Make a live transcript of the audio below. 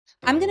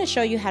I'm going to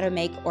show you how to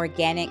make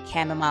organic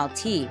chamomile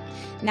tea.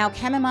 Now,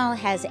 chamomile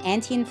has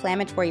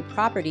anti-inflammatory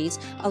properties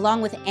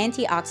along with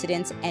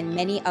antioxidants and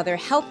many other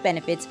health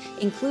benefits,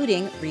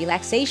 including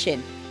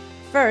relaxation.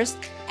 First,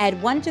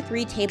 add 1 to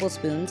 3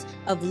 tablespoons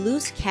of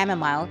loose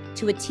chamomile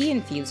to a tea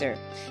infuser.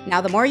 Now,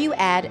 the more you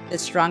add, the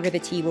stronger the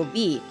tea will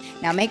be.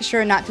 Now, make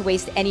sure not to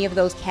waste any of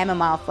those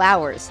chamomile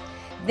flowers.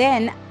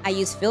 Then, I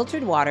use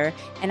filtered water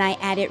and I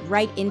add it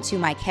right into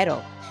my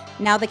kettle.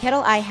 Now, the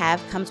kettle I have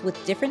comes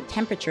with different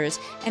temperatures,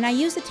 and I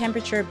use the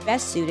temperature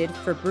best suited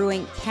for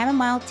brewing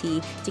chamomile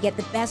tea to get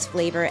the best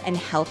flavor and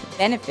health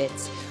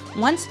benefits.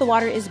 Once the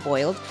water is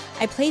boiled,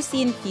 I place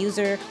the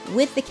infuser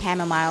with the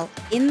chamomile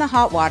in the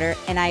hot water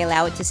and I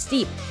allow it to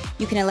steep.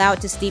 You can allow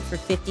it to steep for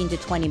 15 to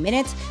 20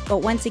 minutes, but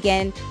once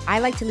again, I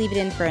like to leave it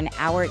in for an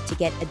hour to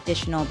get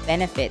additional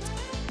benefits.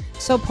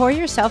 So pour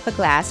yourself a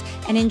glass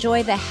and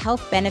enjoy the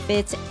health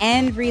benefits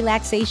and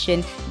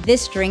relaxation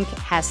this drink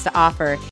has to offer.